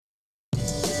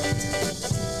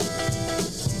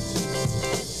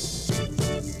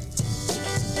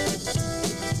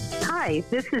Hi,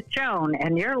 this is Joan,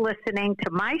 and you're listening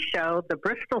to my show, The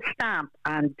Bristol Stomp,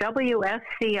 on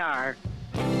WSCR.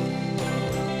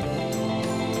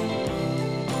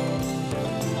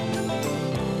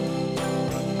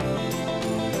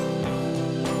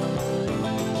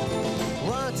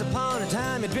 Once upon a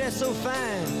time, you dressed so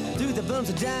fine, threw the bumps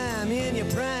of dime in your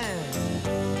prime.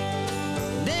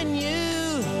 Then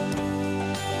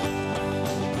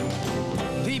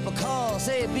people call,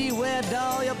 say beware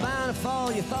doll, you're bound to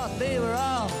fall. You thought they were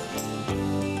all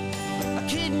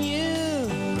kidding you.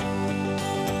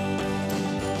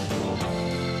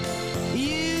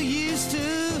 You used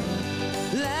to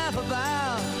laugh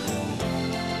about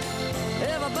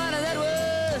everybody that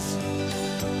was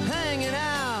hanging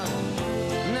out.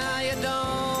 Now you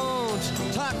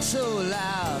don't talk so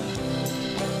loud.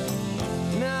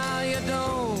 Now you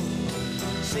don't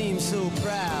seem so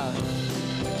proud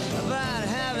about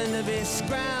having to be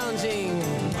scrounging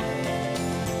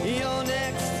your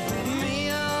next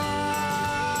meal.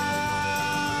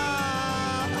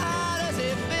 How does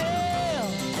it feel?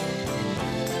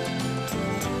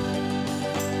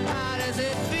 How does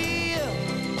it feel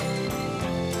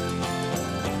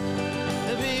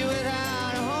to be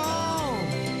without a home?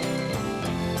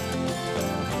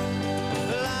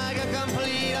 Like a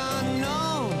complete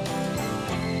unknown,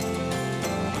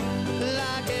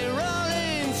 like a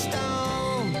rolling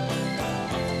stone.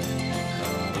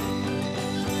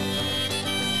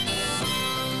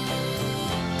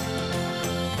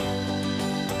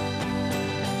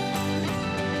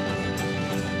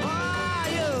 Oh,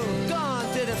 you've gone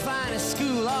to the finest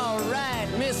school, all right,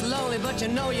 Miss Lonely, but you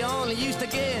know you only used to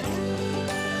get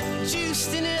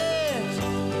juiced in it.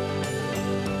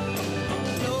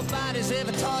 Nobody's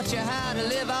ever taught you how to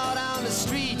live out on the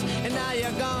street, and now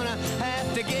you're gonna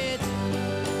have to get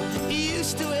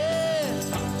used to it.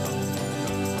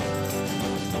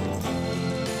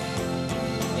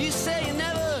 You say you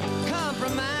never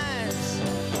compromise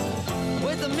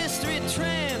with a mystery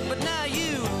tramp, but now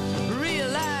you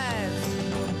realize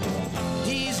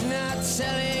he's not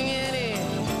selling any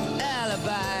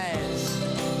alibis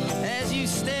as you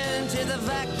stare into the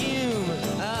vacuum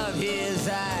of his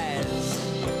eyes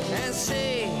and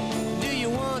say, do you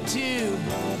want to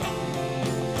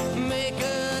make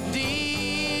a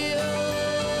deal?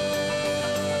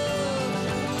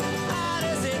 How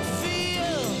does it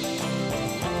feel?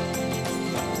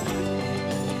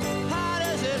 How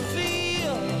does it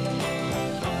feel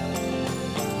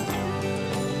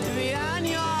to be on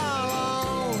your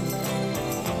own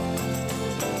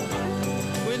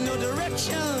with no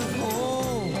direction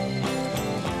home?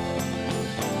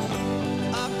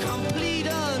 A complete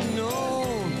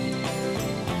unknown,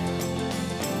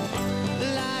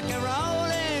 like a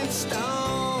rolling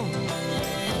stone.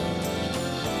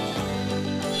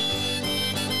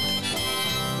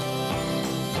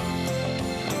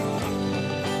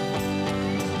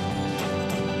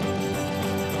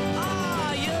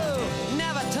 Ah, you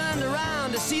never turned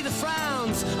around to see the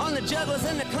frowns on the jugglers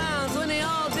and the clowns when they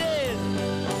all did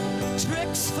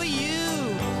tricks for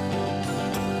you.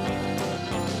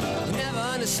 Never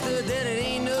understood that it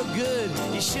ain't no good.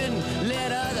 You shouldn't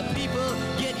let other people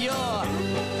get your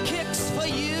kicks for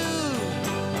you.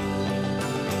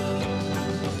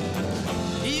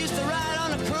 You used to ride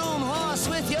on a chrome horse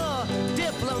with your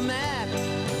diplomat,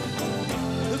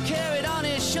 who carried on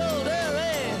his shoulder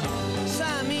a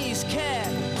Siamese cat.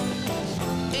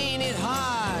 Ain't it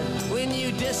hard when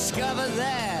you discover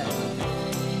that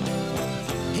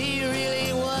he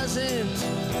really wasn't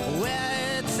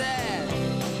where it's at?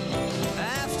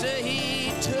 After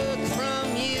he took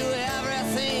from you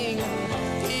everything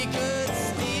he could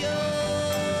steal.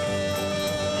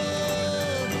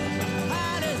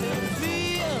 How does it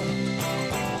feel?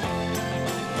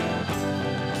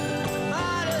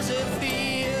 How does it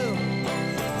feel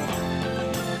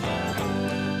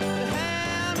to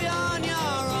have you on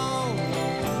your own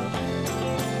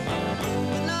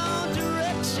with no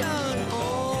direction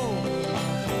home,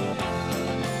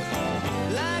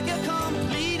 like a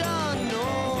complete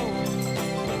unknown,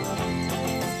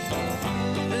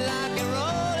 like a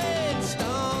rolling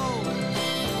stone?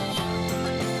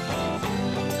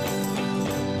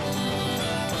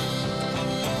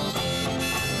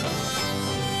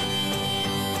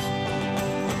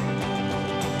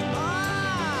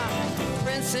 Ah,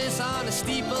 princess on the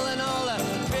steeple and all the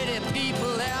pretty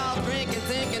people, they're all drinking,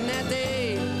 thinking that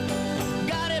they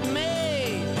got it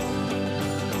made,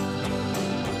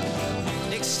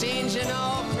 exchanging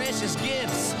all precious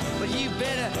gifts. But you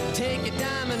better take your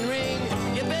diamond ring,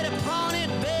 you better pawn it,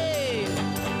 babe.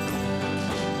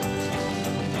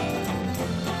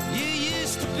 You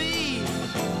used to be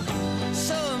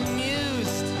so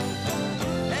amused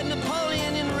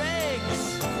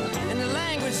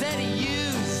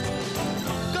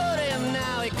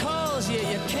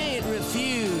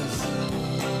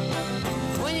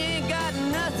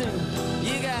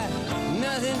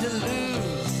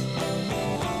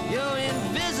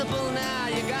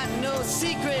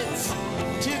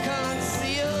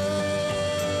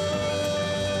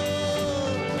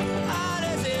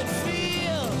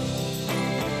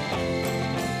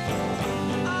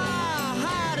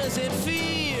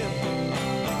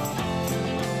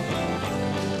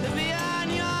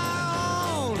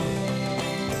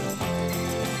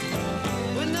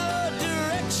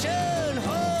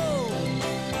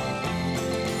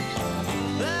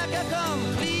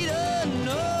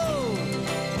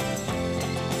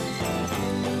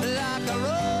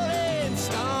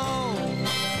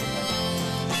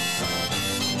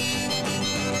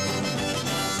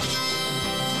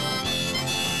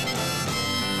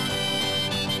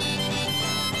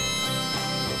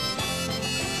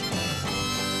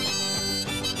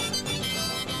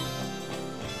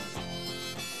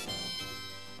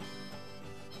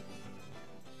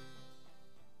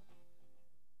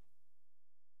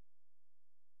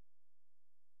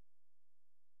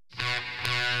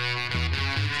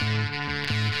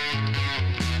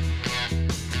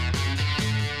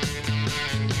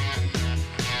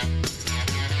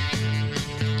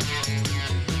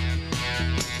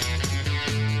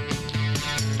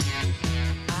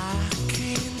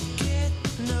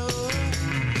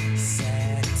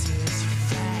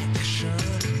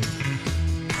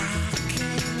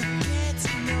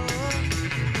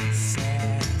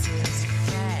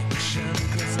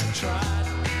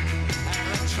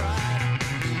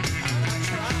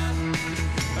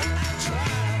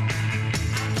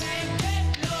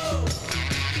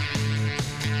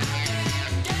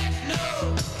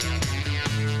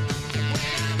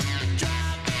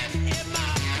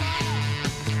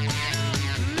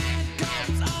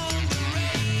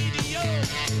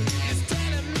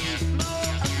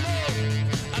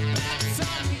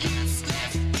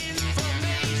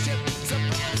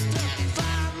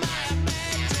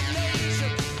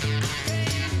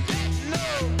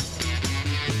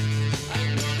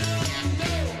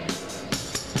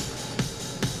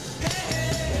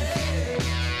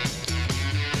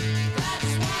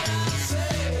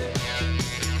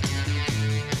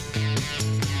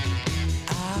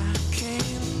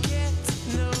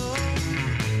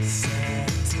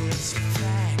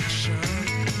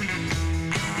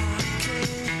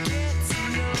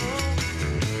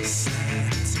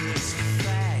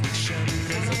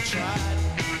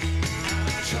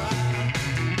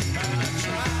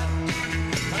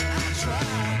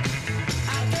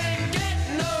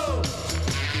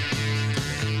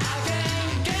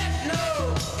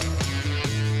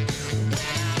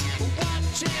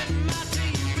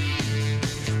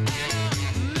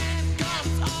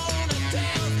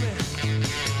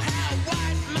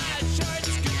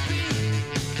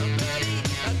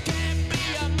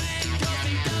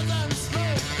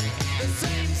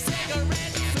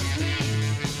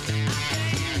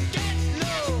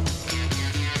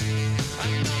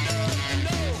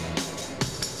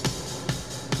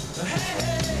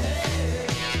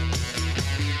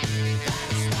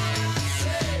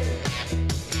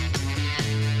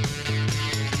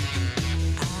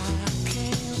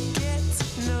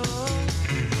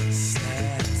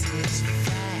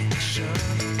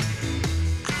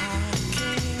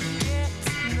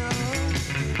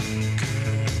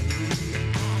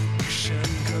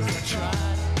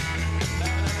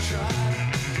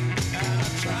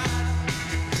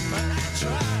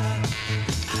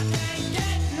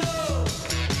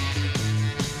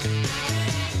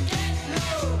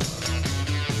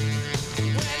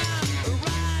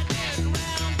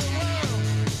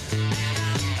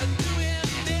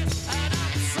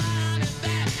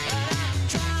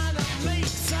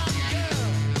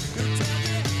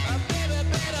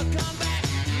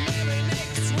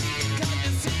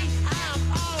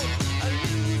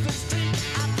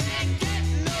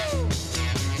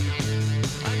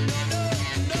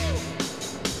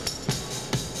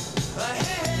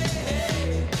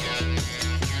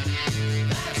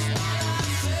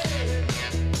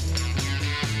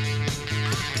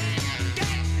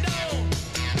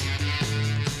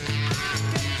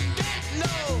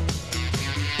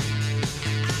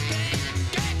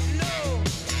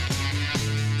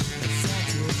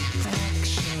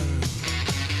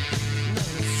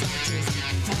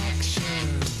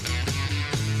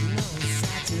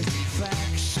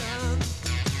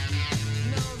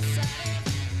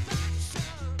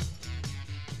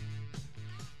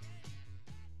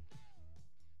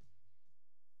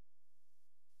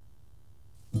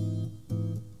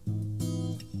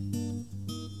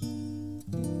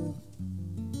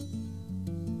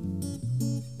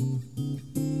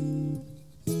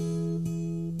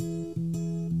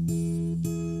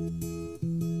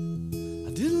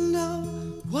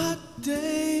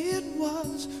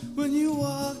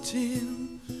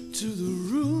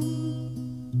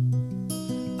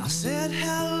I said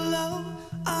hello,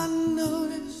 I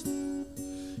noticed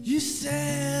you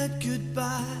said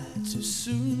goodbye too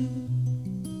soon.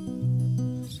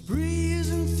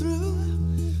 Breezing through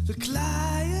the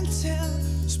clientele,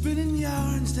 spinning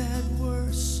yarns that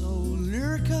were so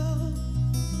lyrical.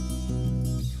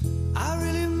 I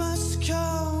really must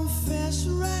confess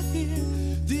right here,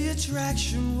 the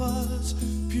attraction was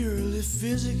purely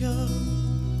physical.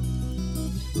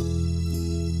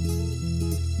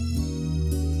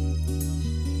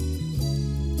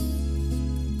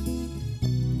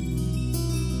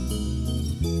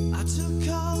 I took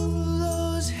all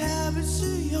those habits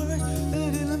of yours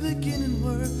that in the beginning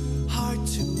were hard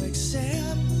to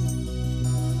accept.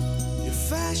 Your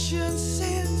fashion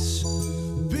sense,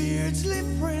 Beardsley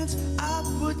prints, I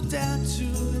put down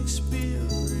to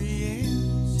experience.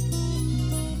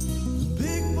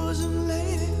 Big bosom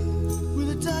lady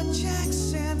with a Dutch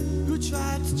accent who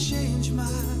tried to change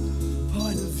my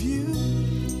point of view.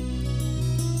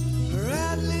 Her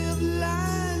ad-lib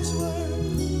lines were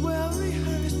well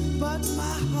rehearsed, but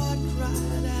my heart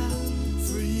cried out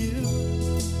for you.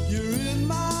 You're in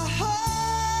my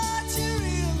heart, you're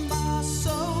in my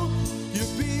soul. You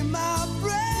be my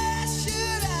breath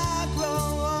should I grow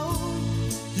old.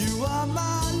 You are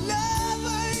my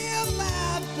lover, you're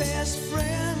my best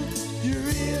friend. You're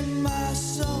in my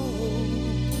soul.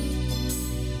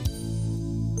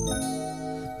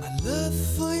 My love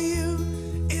for you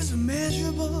is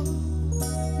immeasurable.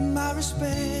 My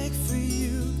respect for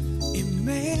you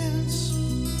immense.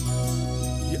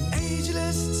 You're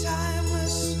ageless,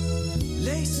 timeless,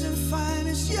 lace and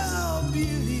finest. Your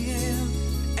beauty and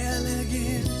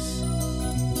elegance.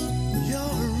 You're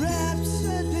a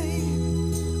rhapsody,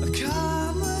 a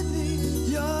comedy.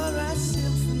 You're a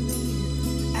symphony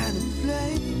and a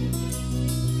play.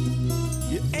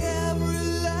 You're every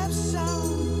love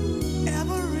song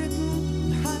ever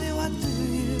written. Honey, what do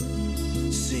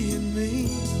you see in me?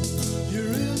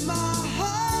 You're in my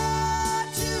heart,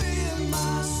 you're in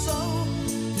my soul.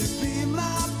 You be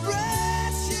my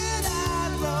breath, should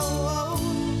I grow old.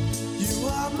 You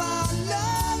are my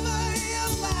lover,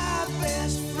 you're my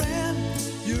best friend.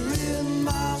 You're in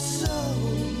my soul.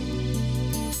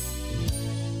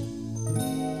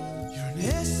 You're an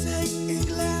essay in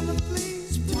glamour,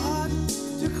 please pardon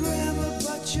the grammar,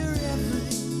 but you're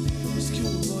every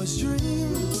schoolboy's dream.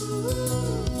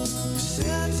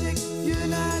 Celtic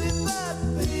United, but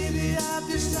baby, I've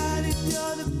decided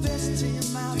you're the best team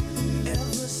I've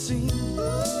ever seen.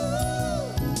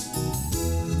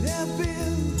 There've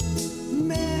been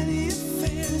many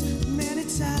affairs, many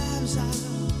times I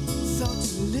thought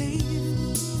to leave,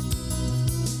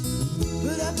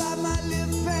 but I bite my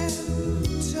lip and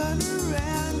turn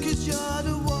around, 'cause you're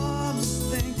the warmest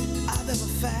thing I've ever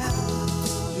found.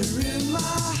 You're in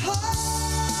my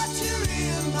heart, you're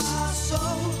in my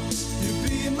soul. You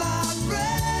be my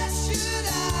breath, should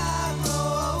I grow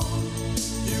old.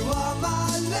 You are my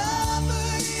lover,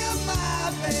 you're my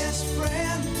best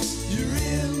friend. You're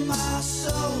in my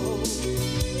soul.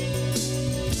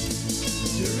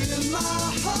 You're in my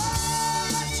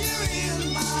heart, you're in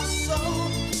my soul.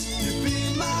 You be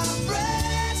my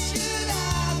breath, should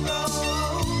I grow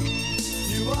old.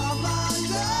 You are my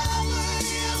lover,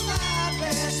 you're my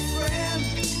best friend.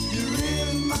 You're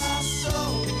in my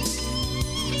soul.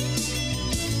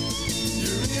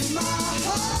 You're in my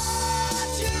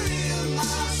heart, you're in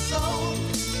my soul.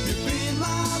 You be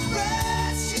my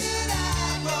breath, should I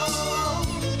grow old.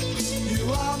 You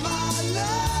are my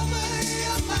lover,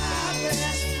 you're my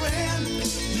best friend.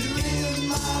 You're in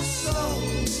my soul.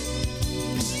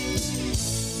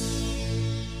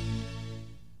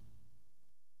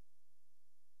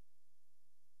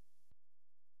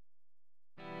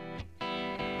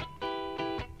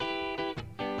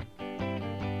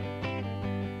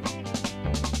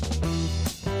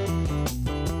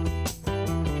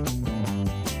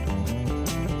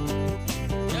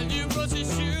 Well, you brush your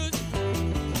shoes,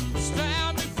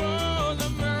 stand before the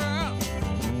mirror,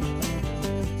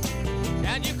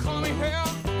 and you comb your hair,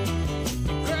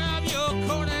 you grab your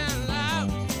coat and laugh.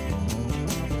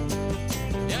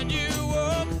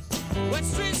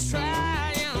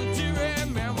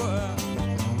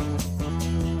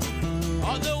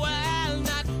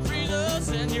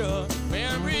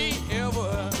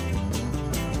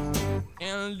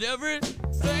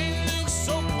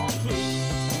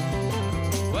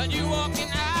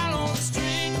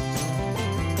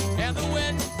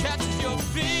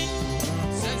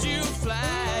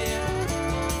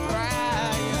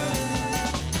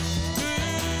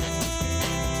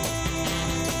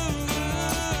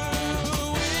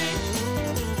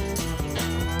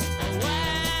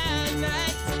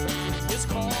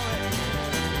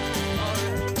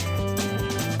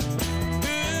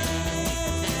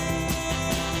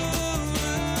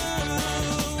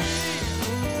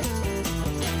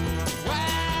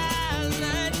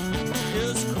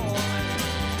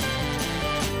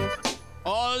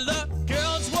 All the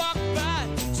girls walk by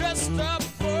dressed up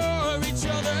for each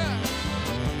other,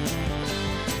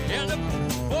 and the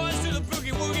boys do the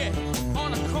boogie woogie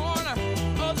on the corner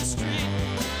of the street,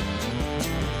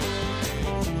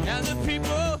 and the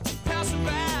people passing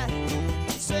by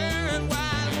staring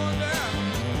wide wonder.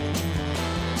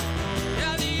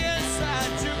 Yeah, the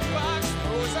inside jukebox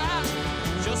goes out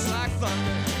just like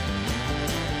thunder,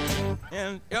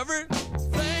 and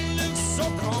everything looks so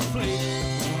complete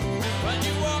when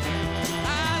you walk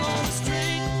out on the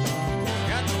street.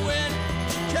 Got the wind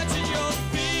catching your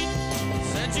feet,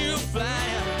 send you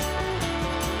flying,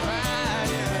 flying.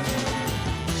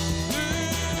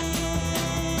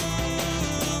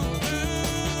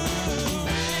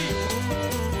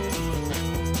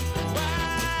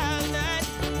 Wild night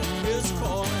is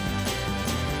calling.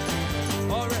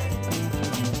 All right.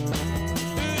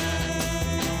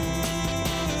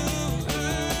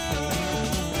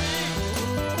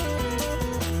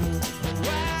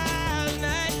 Wild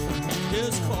night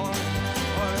is calling.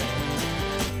 All right.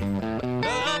 The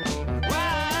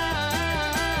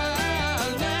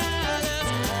wild night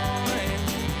is calling.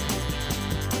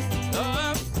 The wild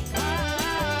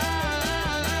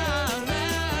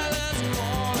night is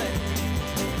calling.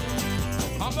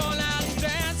 Come on out and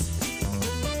dance.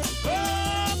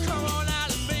 Oh, come on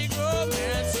out and make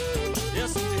romance.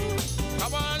 Yes, indeed.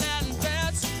 Come on out and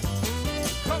dance.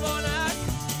 Come on out,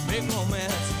 make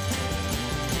romance.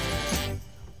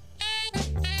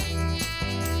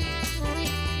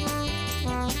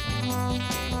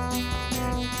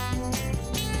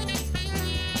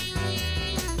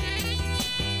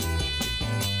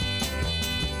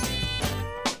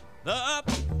 The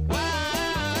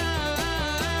wild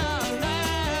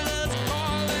night is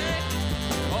calling.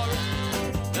 All right.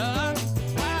 The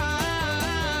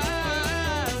wild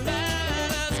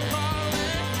night is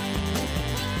calling.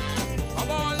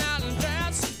 Come on out and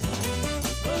dance.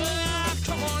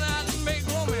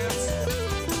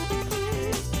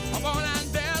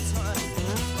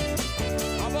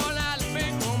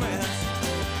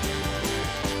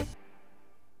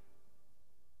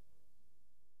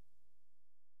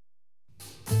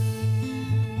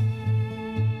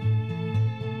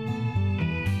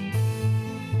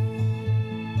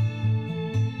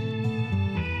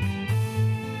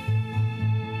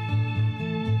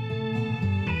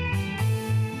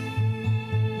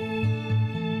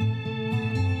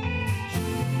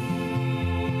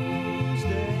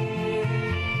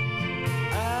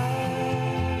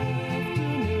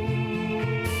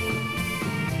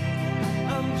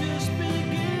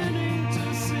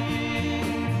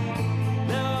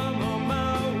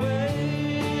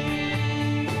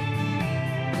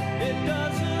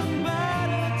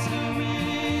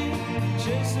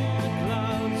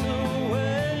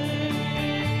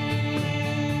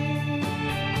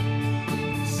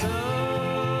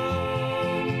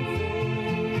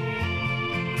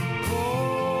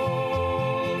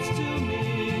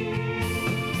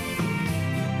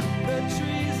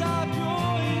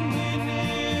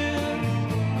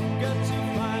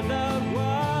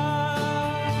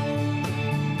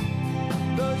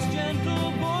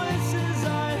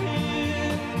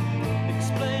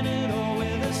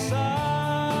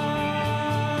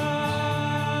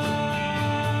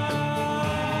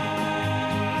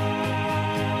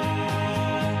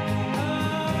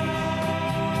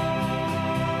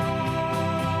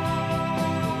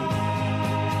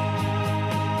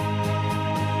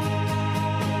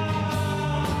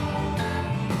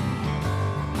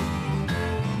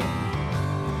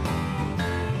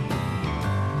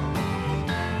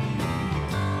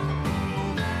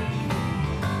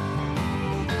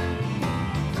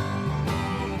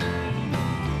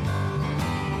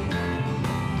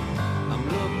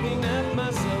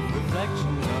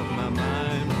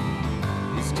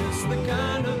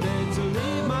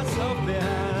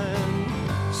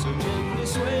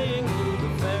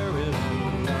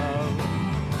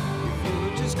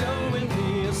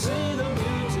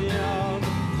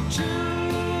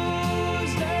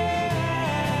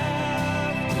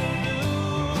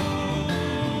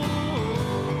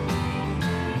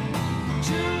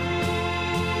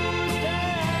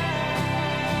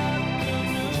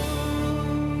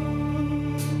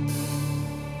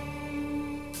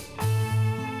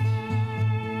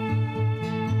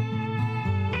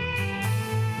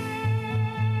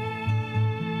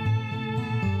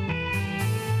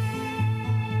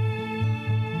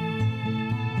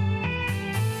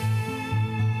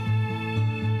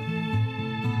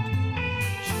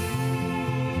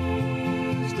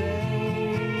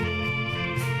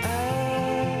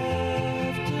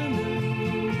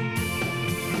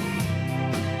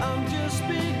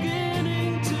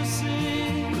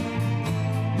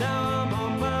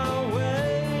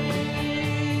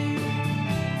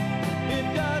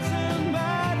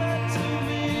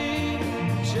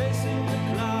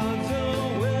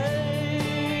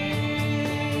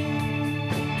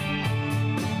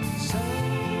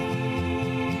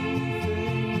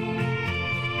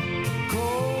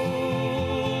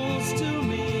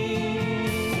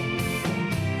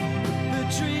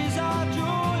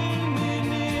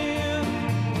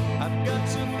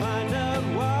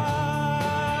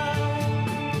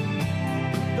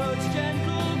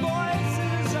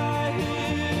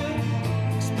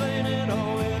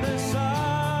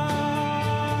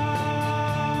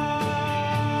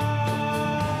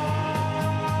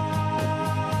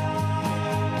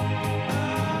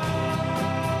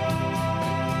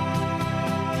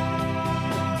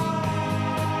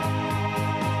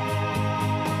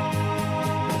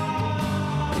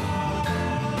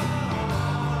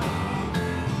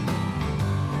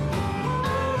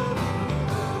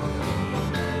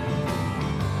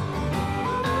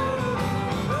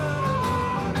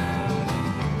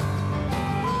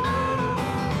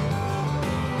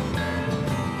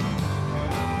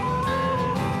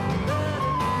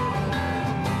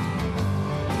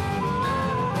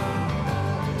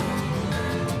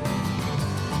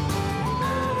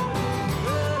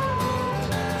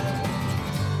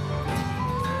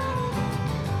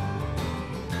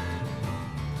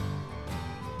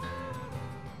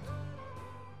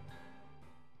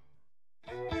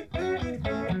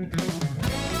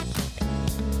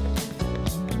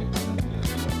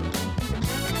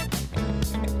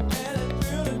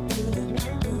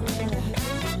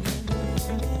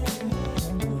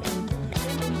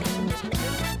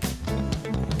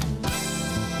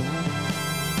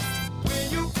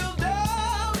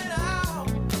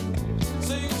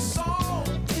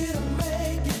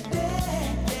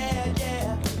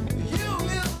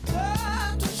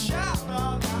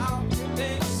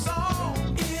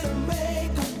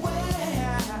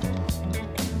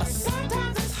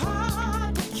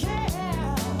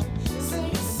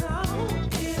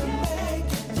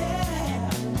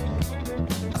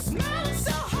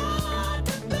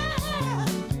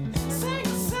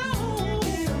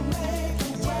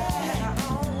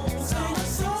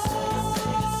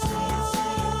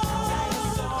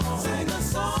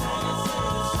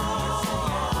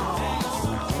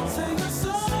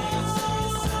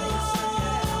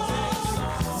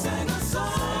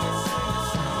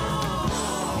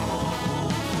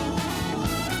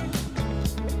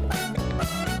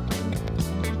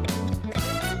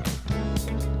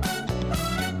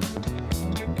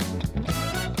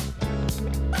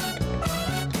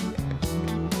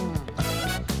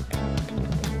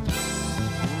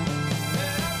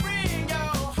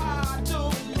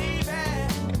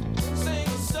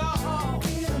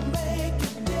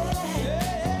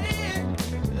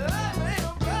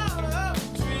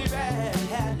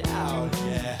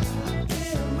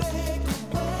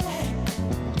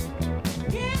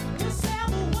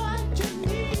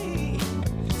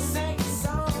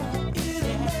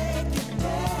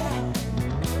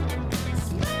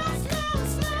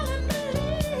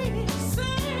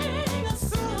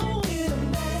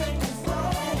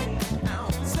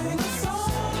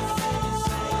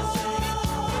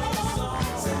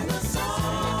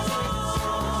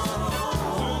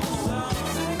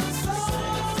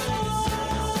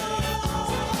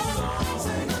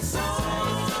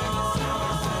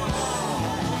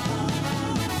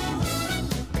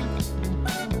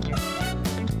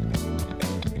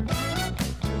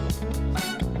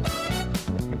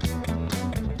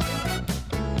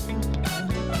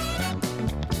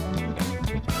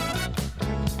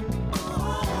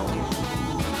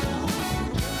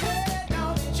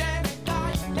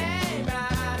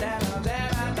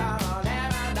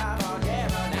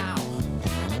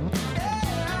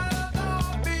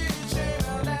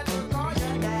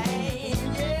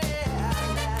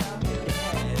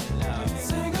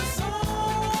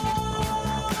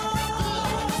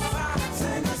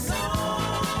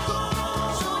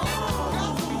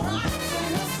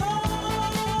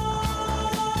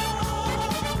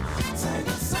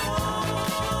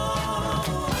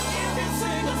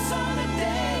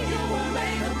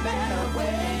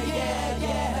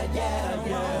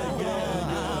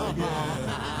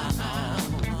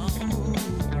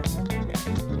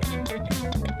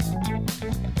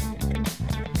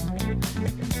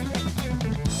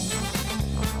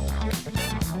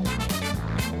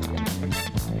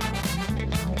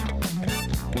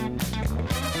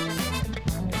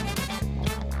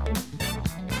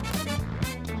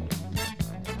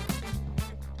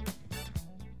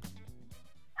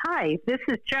 Hi, this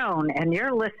is Joan, and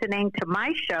you're listening to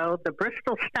my show, The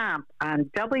Bristol Stomp, on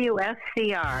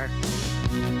WSCR.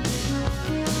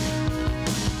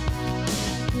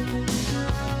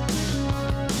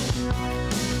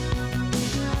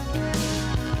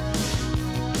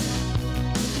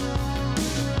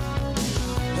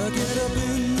 I get up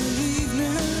in the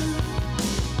evening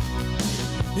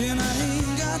and I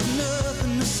ain't got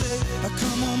nothing to say. I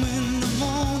come home in the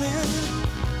morning,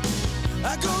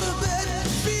 I go to bed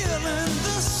feeling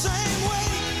the same way.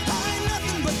 I ain't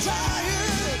nothing but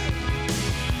tired.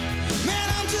 Man,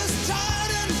 I'm just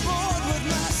tired and bored with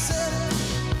myself.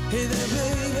 Hey there,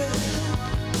 baby,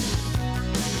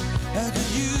 I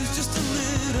could use just a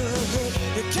little help.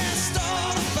 You can't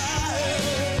start a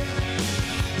fire.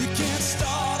 You can't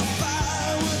start a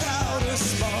fire without a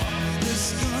spark.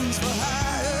 This gun's for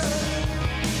hire,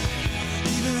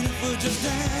 even if we're just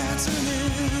dancing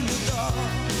in the dark.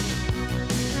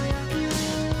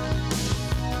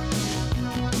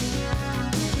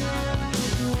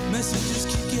 Messages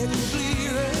keep getting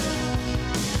clearer.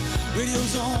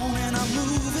 Radio's on and I'm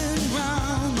moving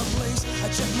round the place. I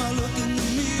check my look in the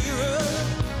mirror.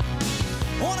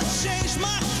 Wanna change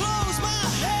my clothes, my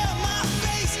hair, my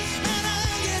face, and I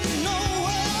ain't getting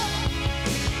nowhere.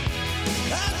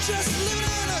 I'm just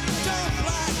living in a dump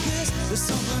like this. There's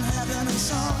something happening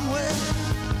somewhere.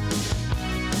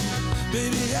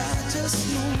 Baby, I just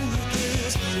know that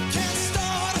this. You can't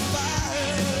start a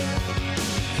fire.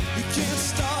 You can't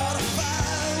start a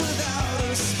fire without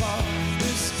a spark.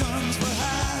 This gun's for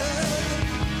hire,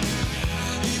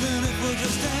 even if we're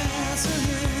just dancing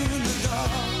in the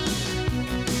dark.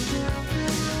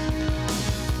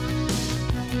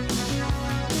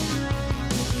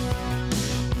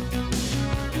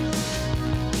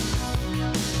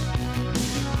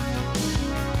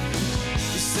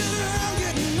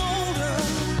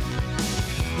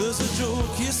 There's a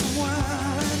joke, here's some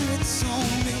wine, it's on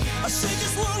me. I shake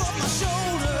this world off my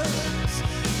shoulders.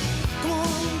 Come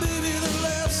on, baby, the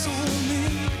laughs on me.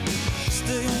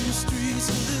 Stay on the streets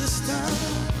of this town,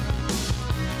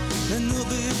 and they'll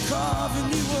be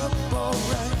carving you up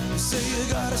alright. You say you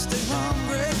gotta stay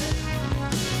hungry.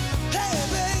 Hey,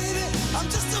 baby, I'm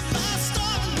just about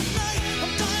starting tonight.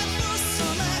 I'm dying for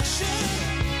some action.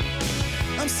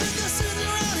 I'm sick of sitting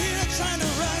around here trying to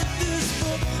write this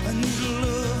book. I need a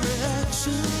love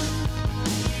reaction.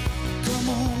 Come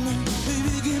on now,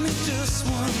 baby, give me just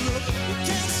one look. You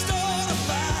can't start a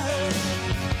fire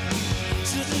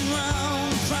sitting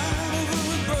around crying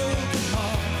over a broken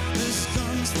heart. This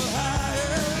gun's for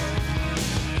hire,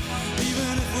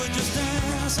 even if we're just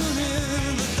dancing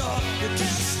in the dark.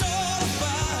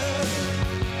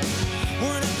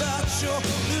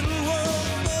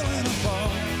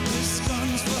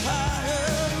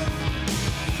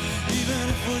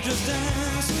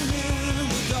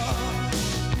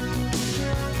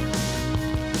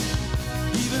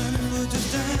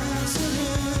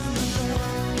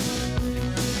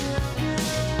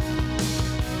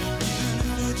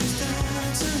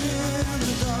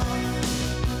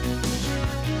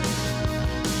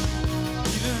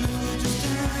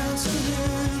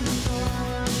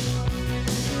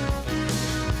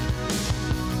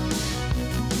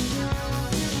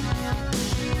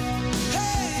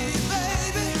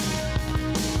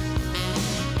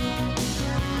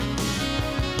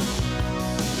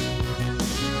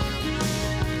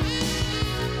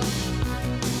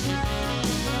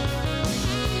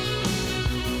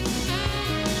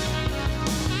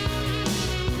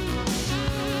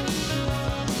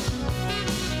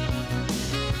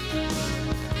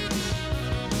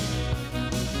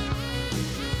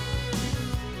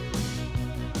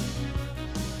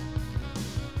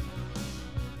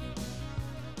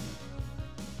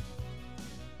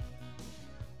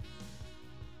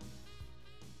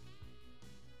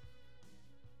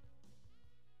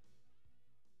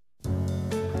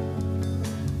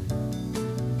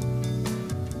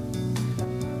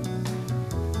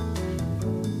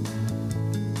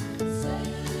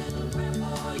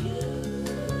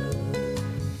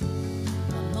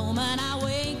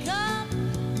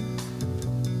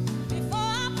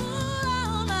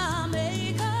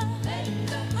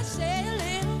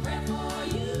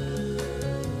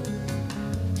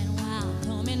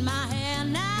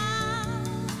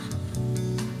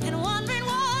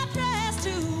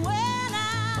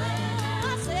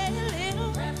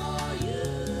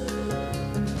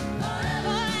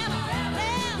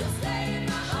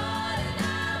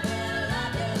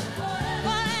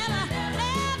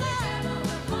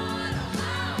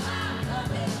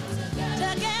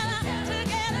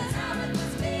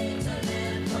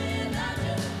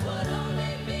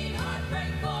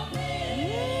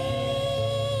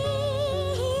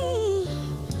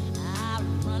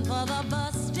 for the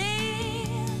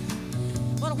busting.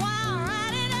 But while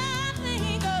riding, I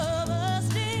think of us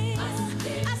still.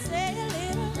 I say a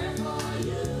little prayer for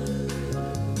you.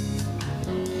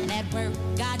 And at work,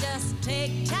 I just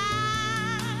take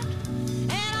time.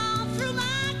 And all through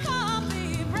my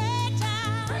coffee break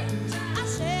time, I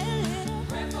say a little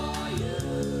prayer for you.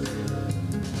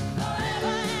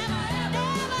 Forever and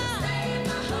ever, stay in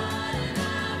my heart, and I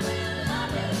will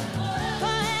love you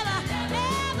forever and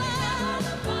ever.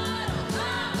 The part of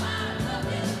how I love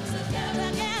you together.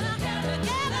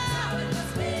 That's how it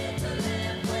must be to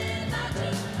live without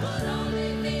you. Would only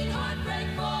mean heartbreak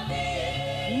for me.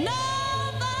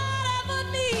 Nobody but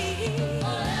me.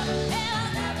 Forever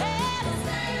and ever,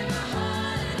 stay in my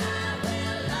heart, and I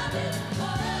will love you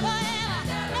forever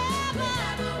and ever.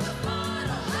 The part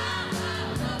of how I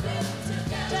love you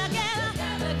together.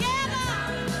 That's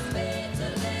how it must be to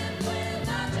live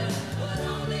without you. Would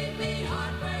only mean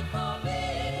heartbreak for me.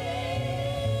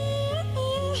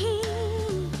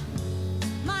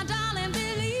 My darling,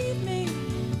 believe me.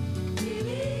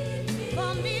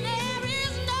 For me there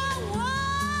is no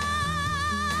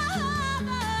one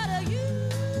but you.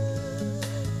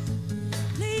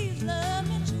 Please love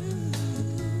me too.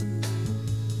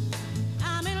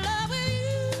 I'm in love with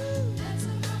you.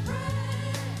 Answer my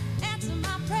prayer. Answer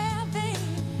my prayer, baby.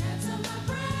 Answer my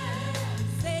prayer.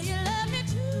 Say you love me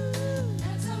too.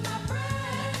 Answer my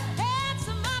prayer.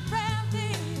 Answer my prayer,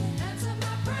 baby. Answer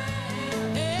my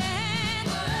prayer. And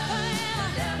forever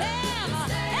and ever,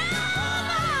 stay in my heart.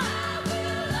 I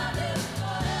will love you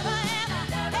forever and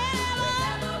ever.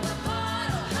 Never will part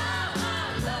of how I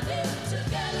love you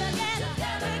together.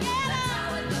 That's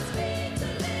how it must be to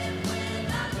live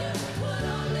without you. Would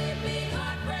only be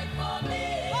heartbreak for me.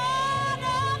 Oh,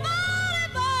 nobody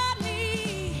but me.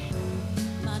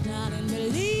 My darling,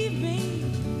 believe me.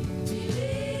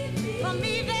 For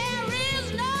me there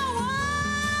is no one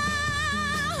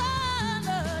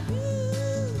but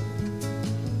you.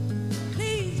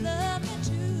 Please love me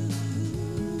too.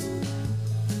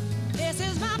 This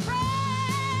is my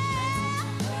prayer.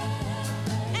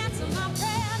 Answer my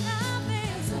prayer now, baby.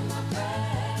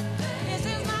 This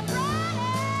is my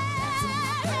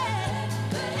prayer.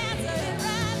 Answer it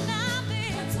right now,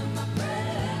 baby.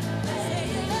 Say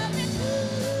you love me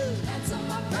too. Answer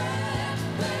my prayer.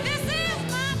 This is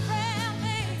my prayer,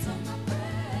 baby.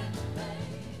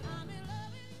 I'm in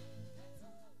love with you.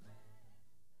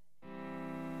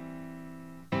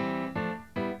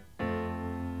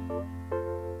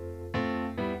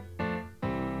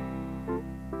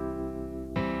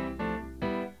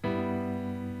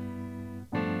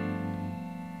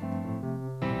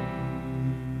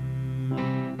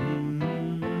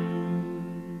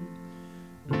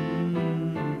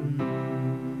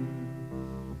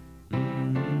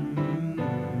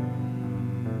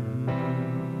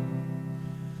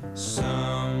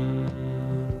 Sometimes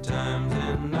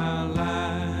in our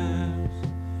lives,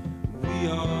 we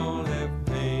all have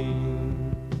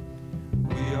pain,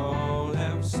 we all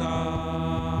have sorrow.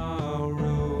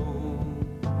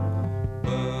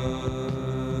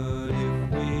 But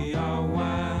if we are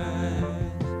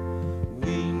wise,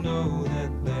 we know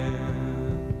that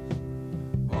there's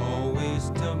always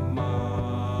tomorrow.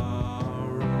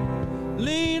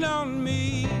 Lean on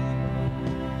me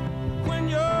when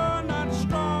you're not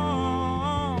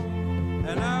strong,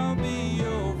 and I'll be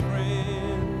your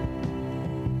friend.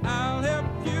 I'll help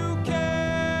you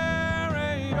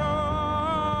carry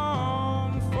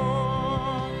on,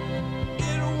 for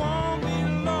it won't be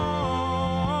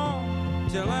long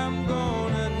till I'm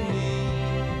gonna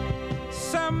need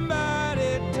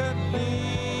somebody to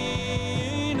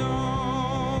lean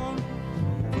on.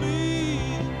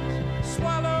 Please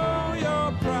swallow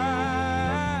your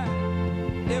pride.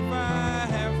 If I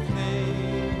have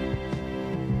things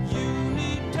you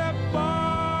need to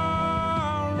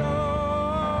borrow,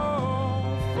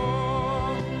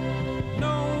 for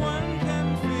no one can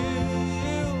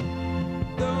fill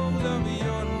those of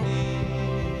your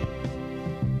needs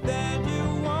that you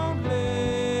won't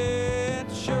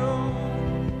let show.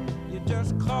 You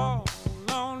just call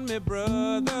on me,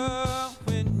 brother,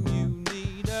 when you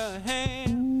need a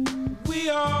hand. We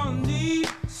all need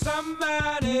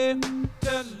somebody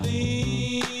to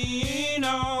lean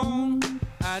on.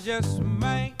 I just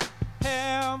might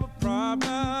have a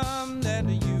problem that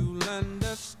you'll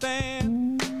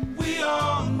understand. We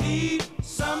all need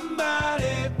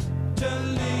somebody to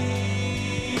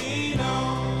lean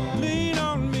on. Lean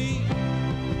on me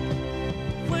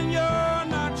when you're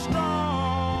not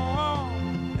strong,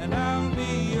 and I'll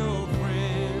be your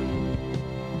friend.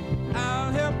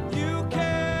 I'll help you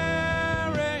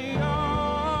carry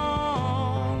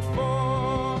on,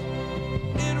 for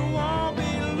it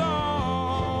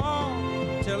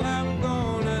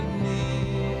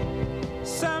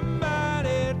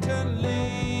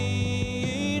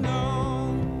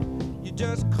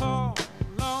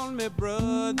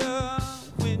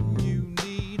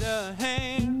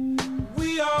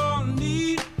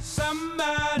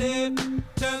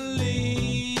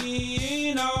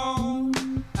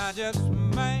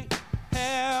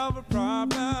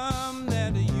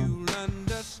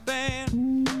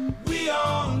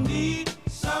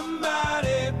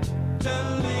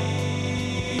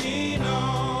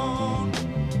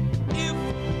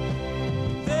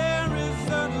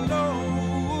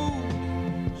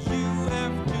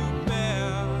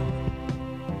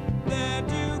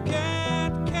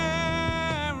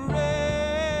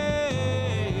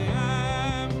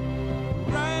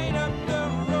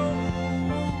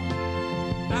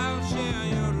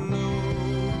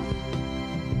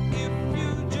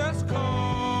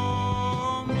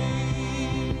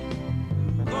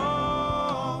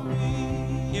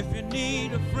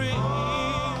need a friend,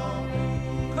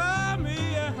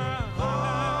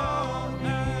 call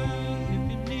me.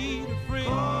 If you need a friend,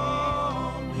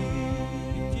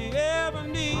 if you ever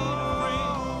need a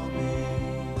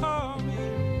friend, call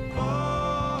me.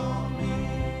 Call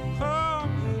me. Call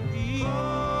me.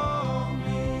 Call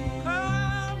me.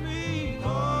 Call me.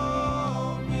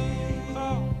 Call me.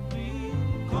 Call me.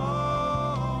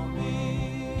 Call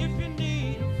me. If you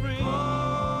need a friend,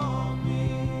 call me.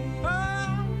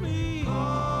 Call me.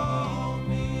 Call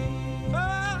me.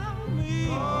 Call me.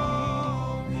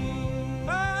 Call me.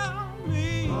 Call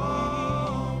me.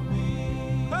 Call me.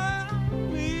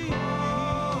 Call me.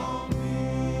 Call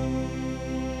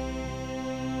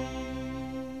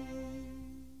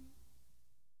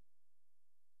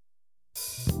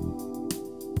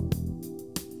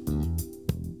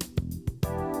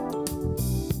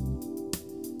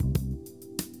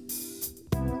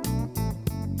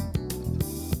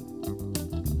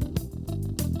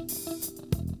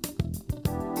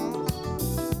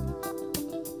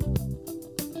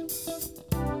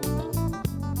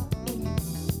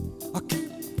I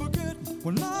keep forgetting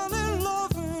we're not in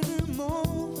love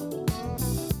anymore.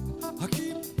 I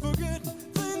keep forgetting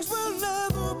things will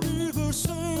never be the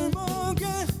same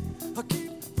again. I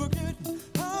keep forgetting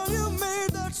how you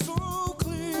made that so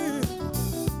clear.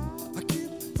 I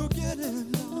keep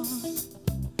forgetting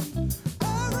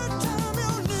every time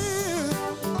you're near,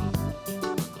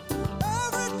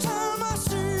 every time I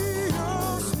see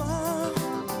your smile,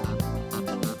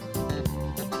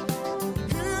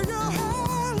 hear your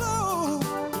hello,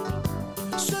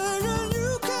 saying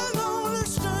you can only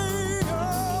stay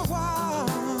a while.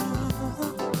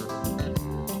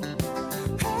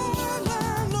 And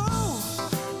I know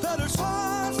that it's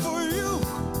hard for you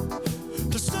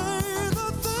to say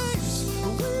the things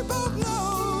we both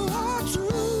know are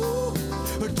true.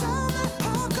 But tell me,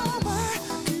 how come I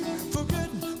keep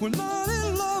forgetting we're not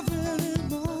in love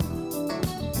anymore?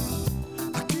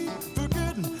 I keep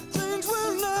forgetting things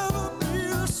will never be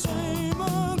the same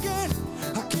again.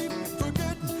 I keep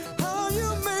forgetting how you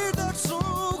made that so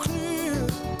clear.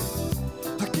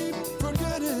 I keep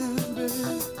forgetting,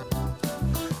 babe.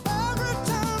 Every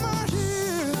time I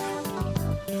hear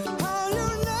how you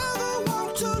never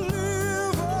want to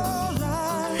live a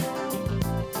lie,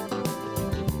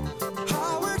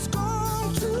 how it's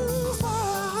gone too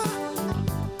far,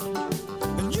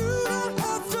 and you don't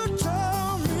have to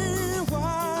tell me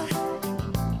why.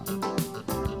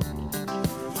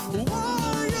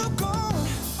 Why are you gone,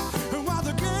 and why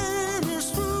the game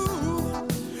is through?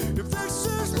 If this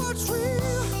is what's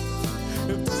real,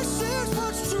 if this is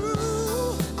what's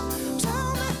true,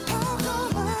 tell me, how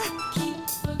come I Keep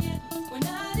forgetting we're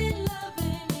not in love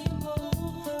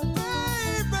anymore.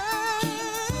 baby?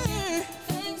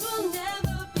 Things will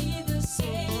never be the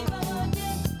same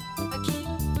again. I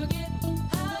keep forgetting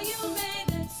how you made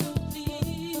that so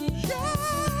clear.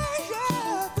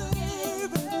 Yeah,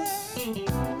 baby.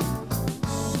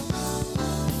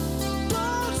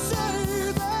 Don't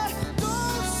say that,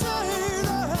 don't say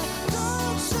that,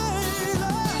 don't say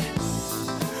that.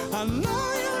 I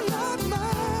know you're not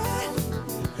mine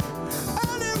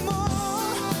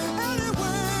anymore,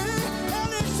 anyway,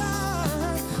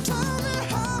 anytime. Tell me,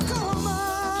 how come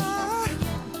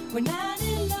We're not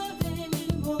in love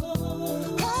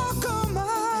anymore. how come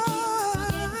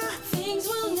Things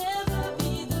will never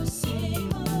be the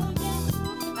same again.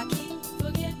 I keep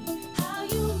forgetting how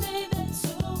you made that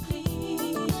so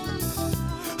clear.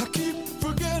 I keep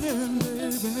forgetting,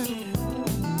 baby.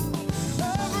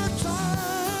 Every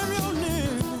time you're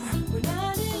near, We're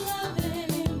not in love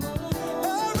anymore.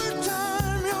 every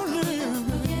time you're near,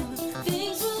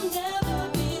 Things will never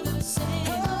be the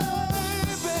same.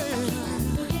 hey, baby.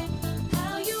 Forget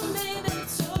how you made that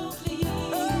so clear.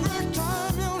 Every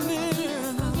time you're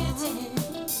near, Forgetting.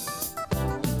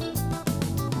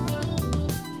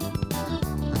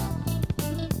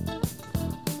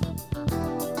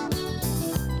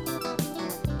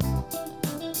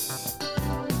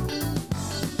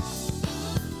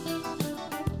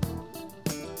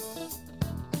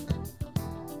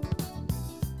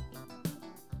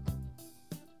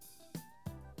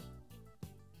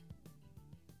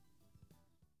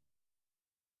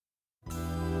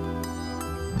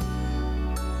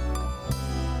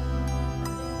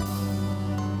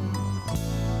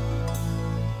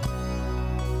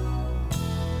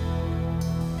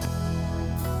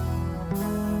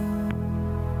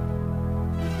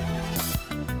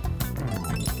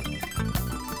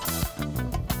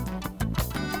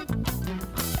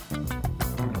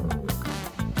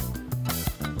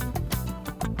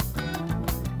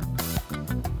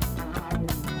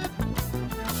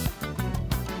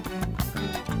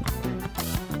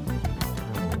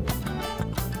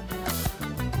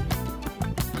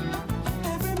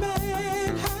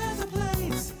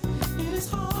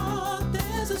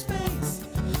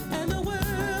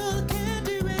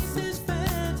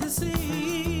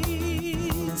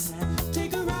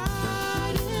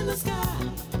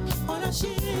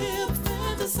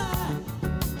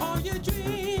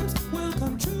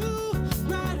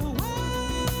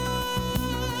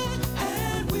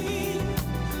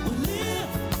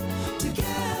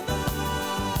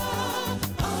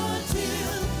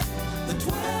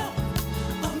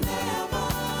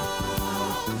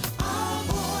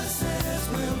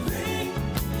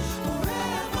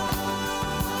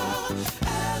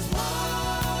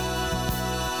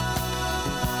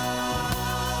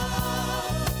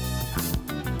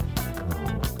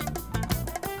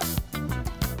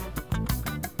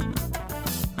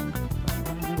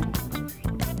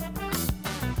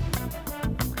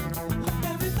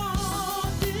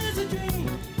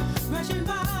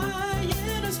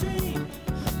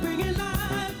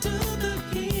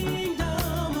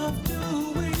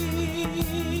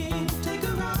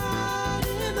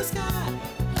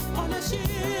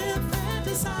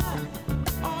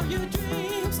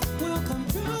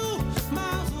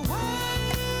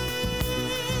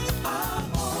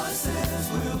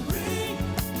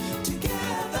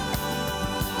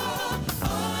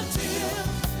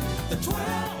 the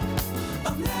 12th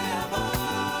of never.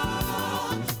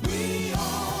 We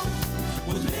all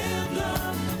would live,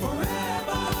 love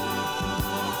forever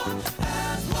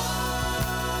as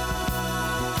one.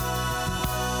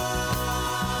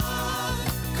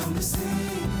 Come to see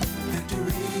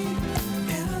victory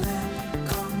in a land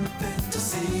called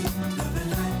fantasy. Love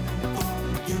and light for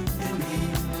you and me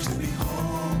to be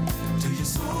home to your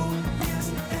soul. Yes,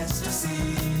 ecstasy.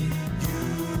 You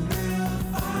will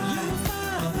find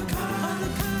other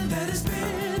kind that has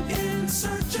been in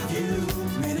search of you.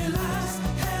 Many lives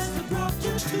has brought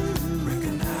you to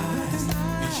recognize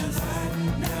it's your life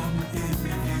now in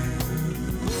review.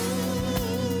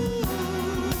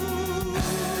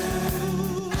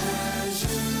 As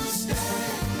you stay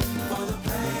for the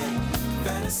play,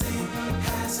 fantasy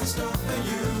has in store for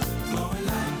you. Glowing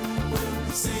light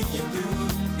will see you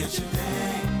through. It's your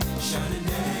day, shining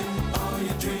day, all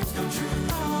your dreams come true.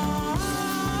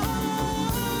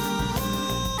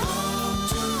 Come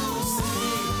to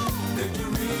see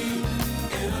victory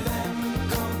in a land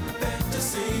called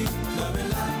fantasy. Love and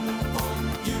light for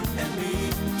you and me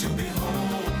to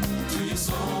behold. To your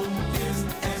soul is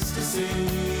ecstasy.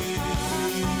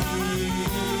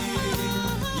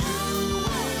 You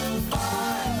will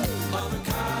find other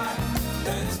kind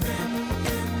that has been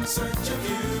in search of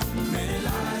you. Many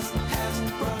lives has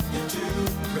brought you to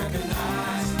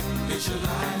recognize it's your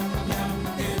life now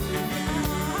in review.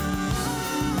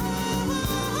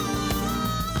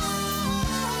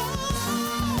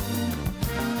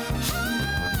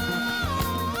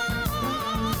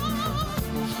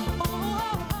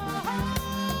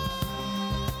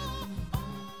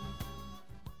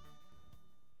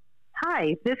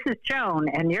 Hi, this is Joan,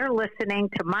 and you're listening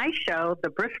to my show, The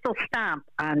Bristol Stomp,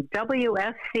 on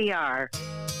WSCR.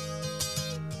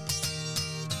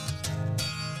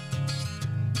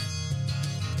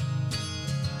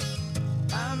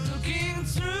 I'm looking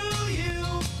through you.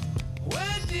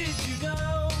 Where did you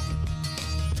go?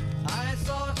 I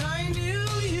thought I knew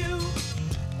you.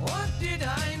 What did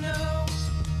I know?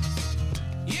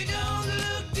 You don't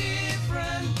look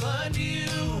different, but you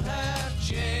have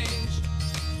changed.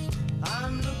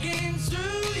 I'm looking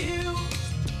through you.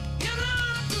 You're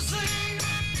not the same.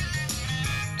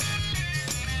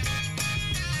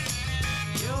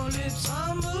 Your lips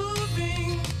are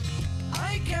moving.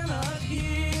 I cannot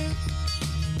hear.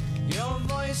 Your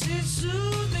voice is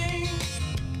soothing,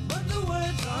 but the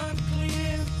words aren't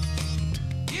clear.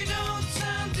 You don't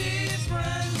sound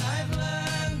different. I've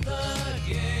learned the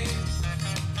game.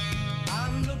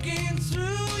 I'm looking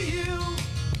through you.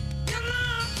 You're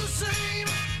not the same.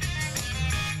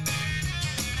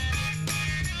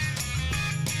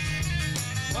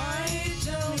 Why,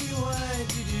 tell me, why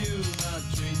did you not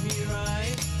treat me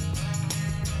right?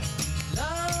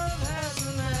 Love has a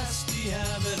nasty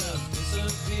habit of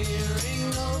disappearing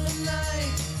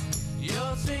overnight.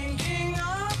 You're thinking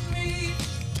of me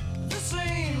the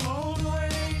same old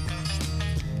way.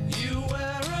 You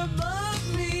were above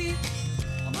me,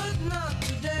 but not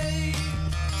today.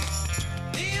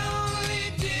 The only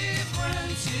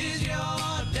difference is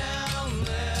you're down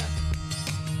there.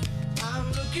 I'm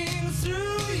looking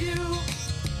through you,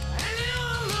 and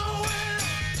you're nowhere.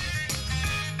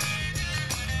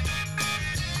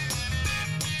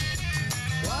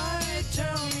 Why,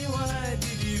 tell me, why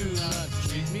did you not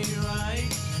treat me right?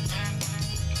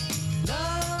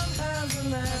 Love has a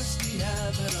nasty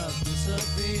habit of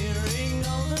disappearing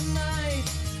overnight.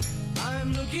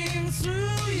 I'm looking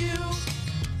through you.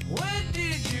 Where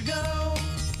did you go?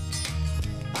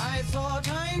 I thought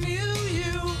I knew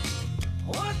you.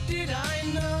 What did I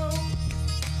know?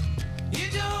 You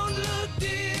don't look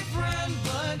different,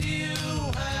 but you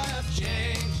have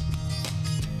changed.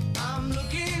 I'm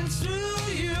looking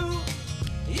through you.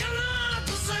 You're not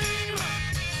the same.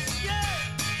 Yeah,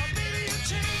 baby, you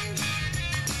changed.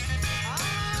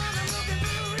 I'm looking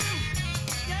through you.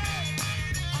 Yeah,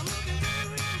 I'm looking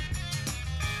through you.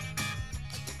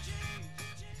 You changed,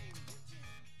 you changed,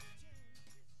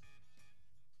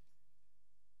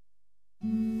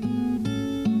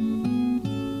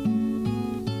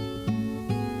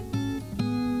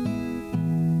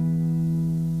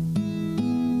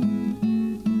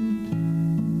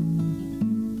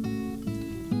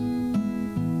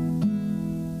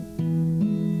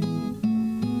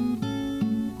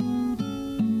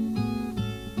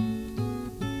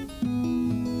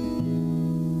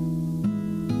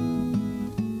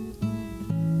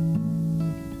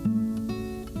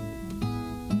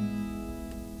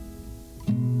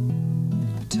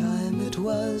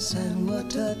 was, and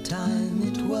what a time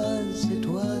it was,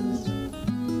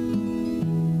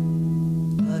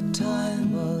 a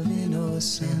time of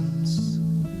innocence,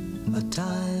 a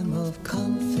time of of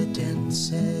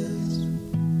confidences.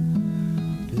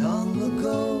 Long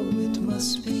ago it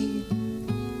must be,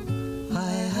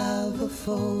 I have a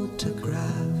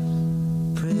photograph.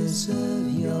 Preserve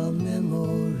your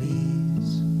memories,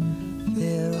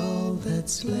 they're all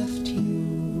that's left you.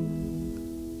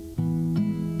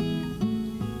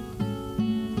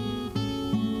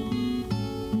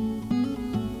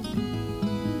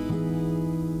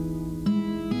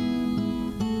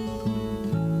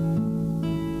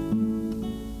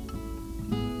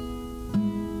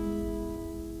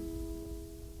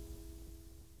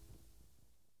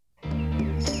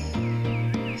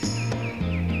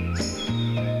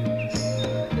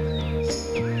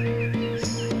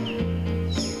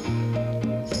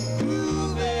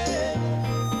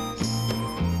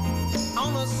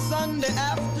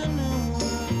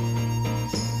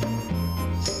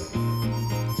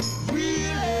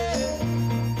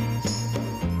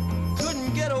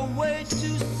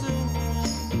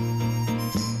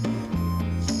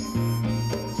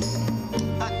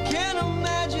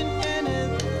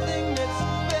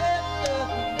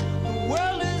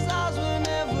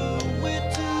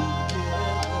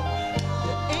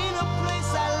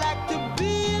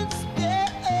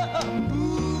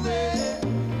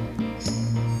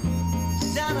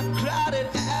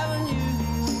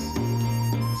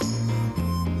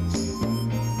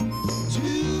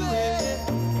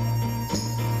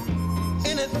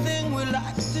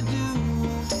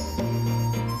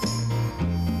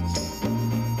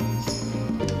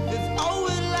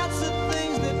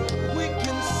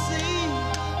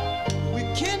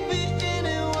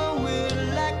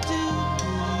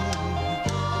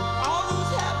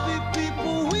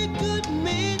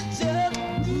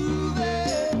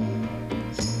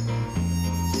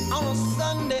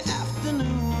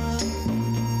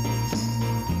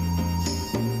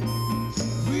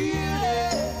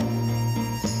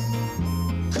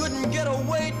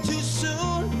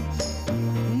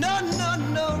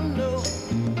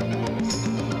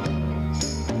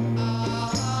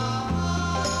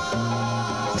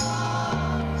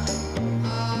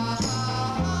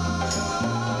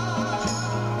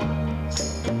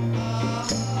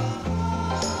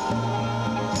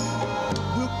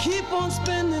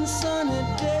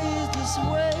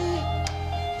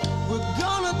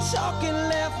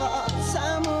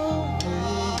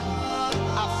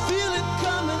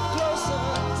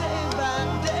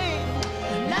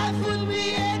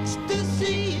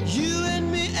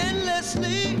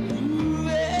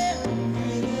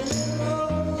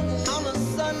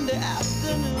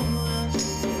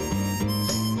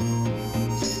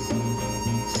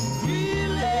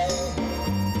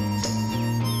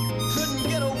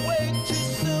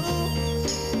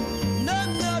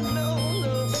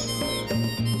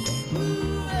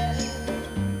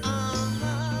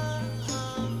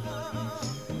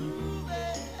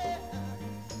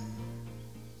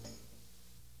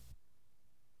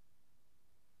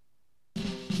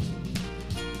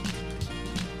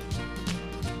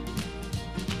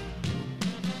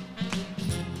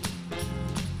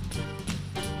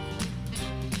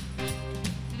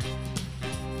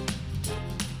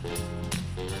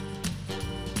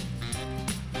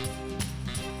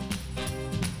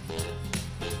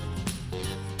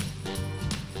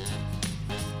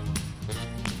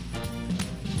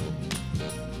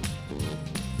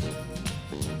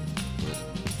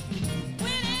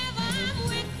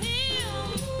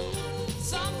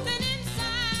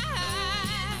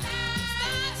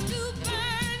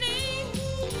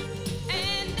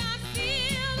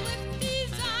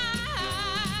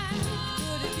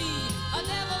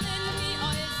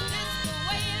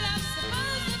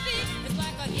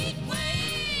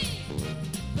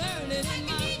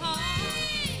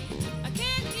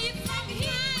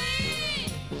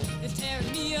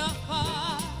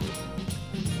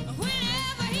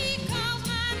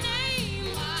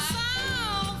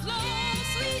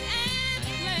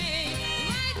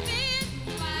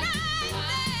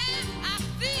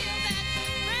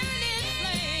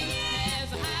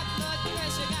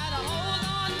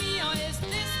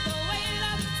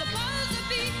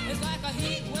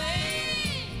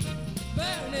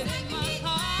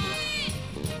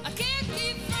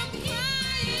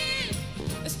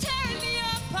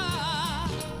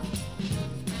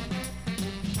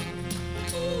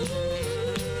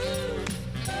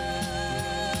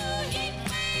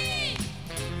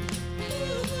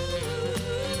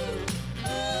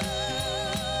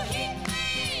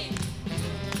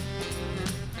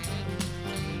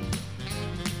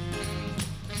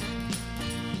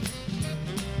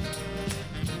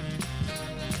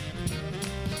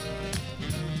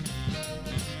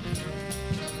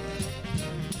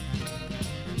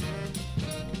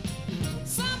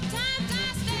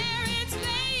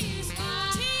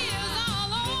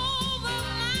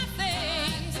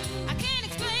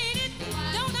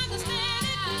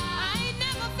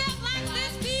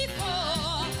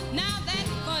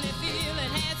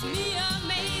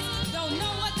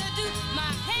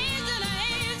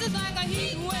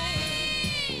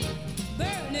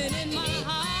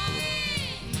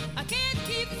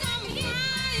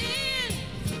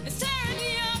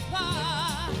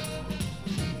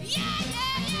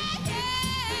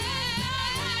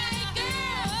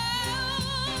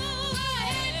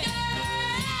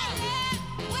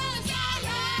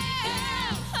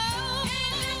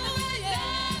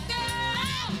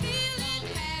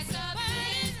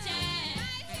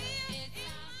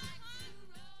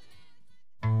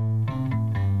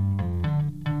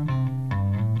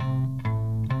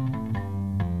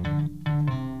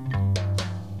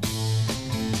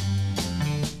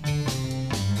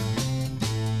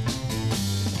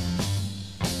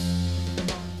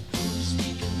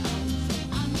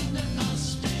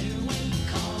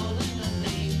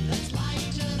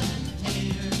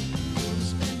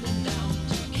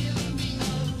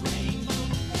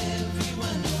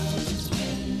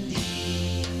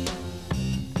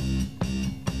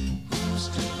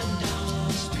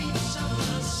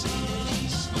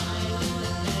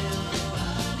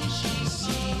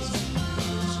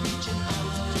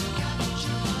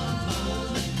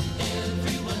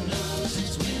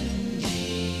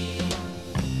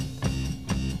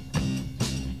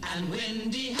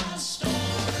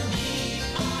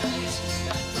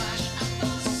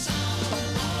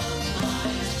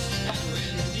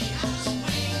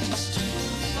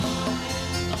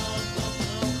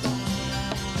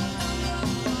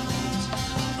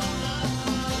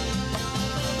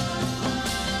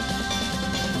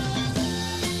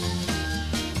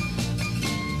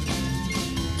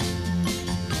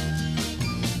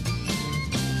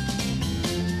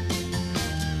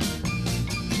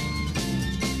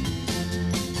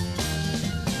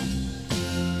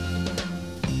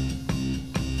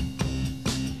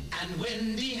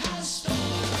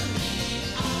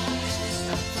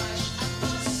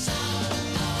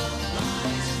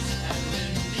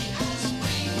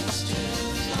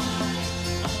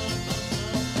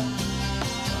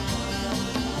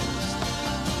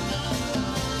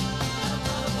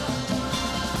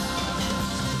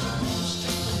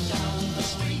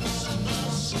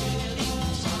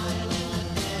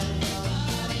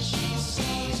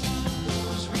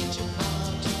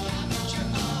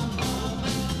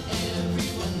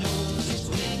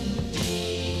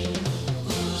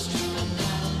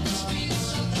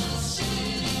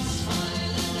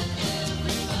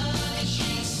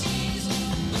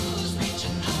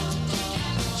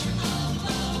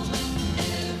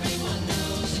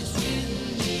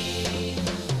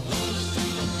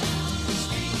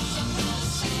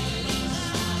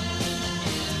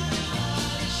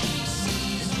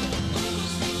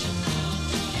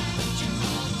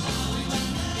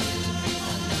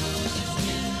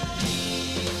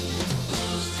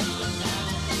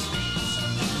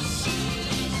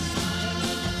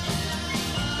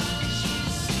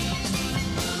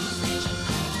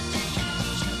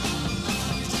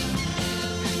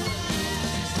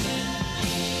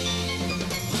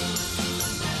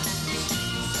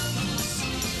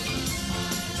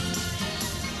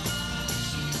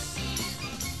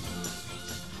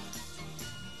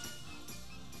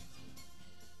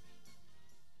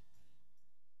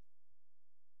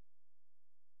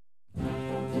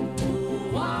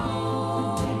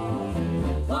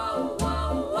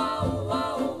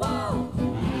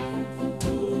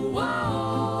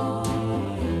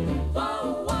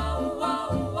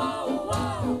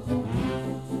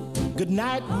 Good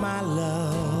night, my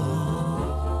love.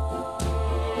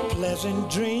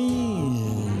 Pleasant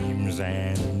dreams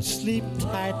and sleep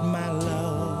tight, my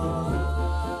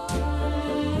love.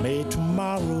 May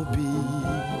tomorrow be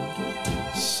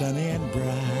sunny and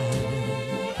bright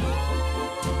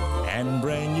and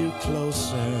bring you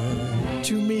closer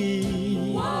to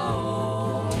me.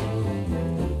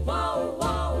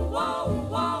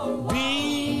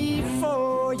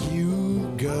 Before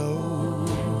you go,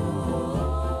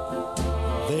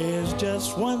 there's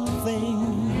just one thing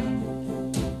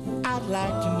I'd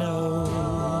like to know.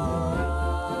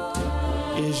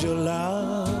 Is your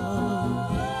love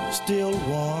still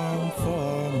warm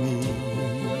for me,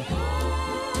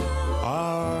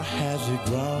 or has it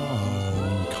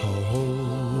grown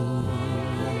cold?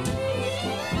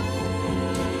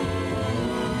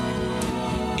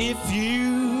 If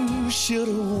you should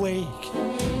awake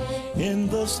in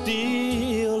the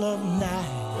still of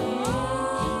night,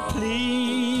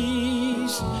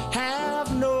 please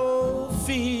have no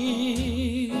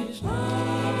fears,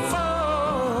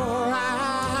 for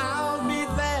I'll be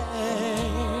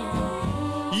there.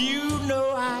 You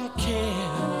know I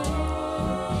care.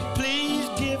 Please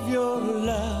give your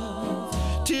love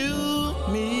to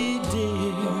me,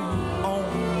 dear,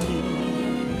 only.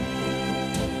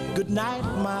 Good night,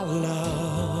 my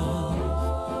love.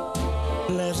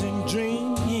 Pleasant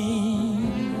dreams.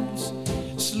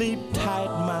 Sleep tight,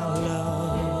 my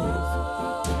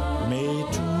love. May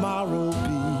tomorrow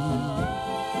be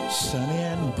sunny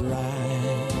and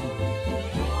bright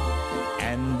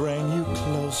and bring you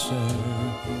closer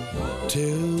to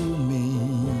me.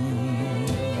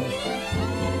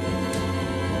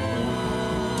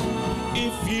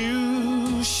 If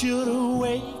you should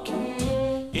awake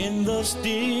in the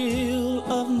still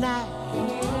of night,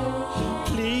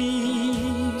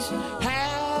 please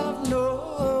have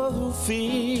no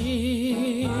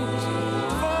fears,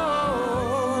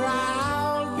 for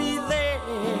I'll be there.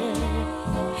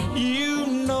 You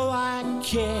know I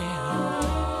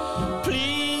care.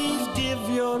 Please give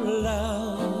your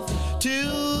love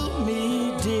to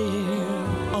me, dear,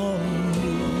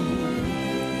 only.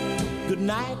 Good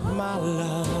night, my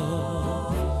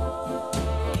love.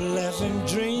 Pleasant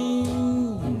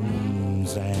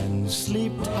dreams and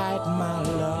sleep tight, my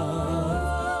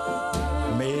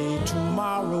love. May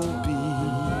tomorrow be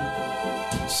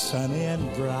sunny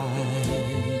and bright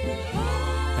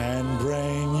and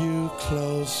bring you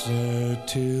closer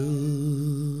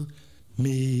to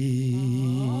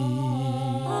me.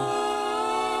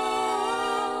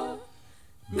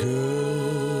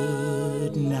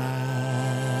 Good night.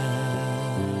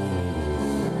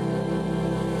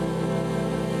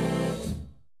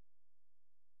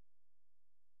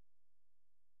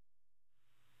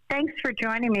 Thanks for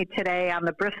joining me today on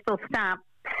the Bristol Stomp.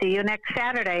 See you next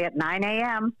Saturday at 9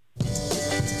 a.m.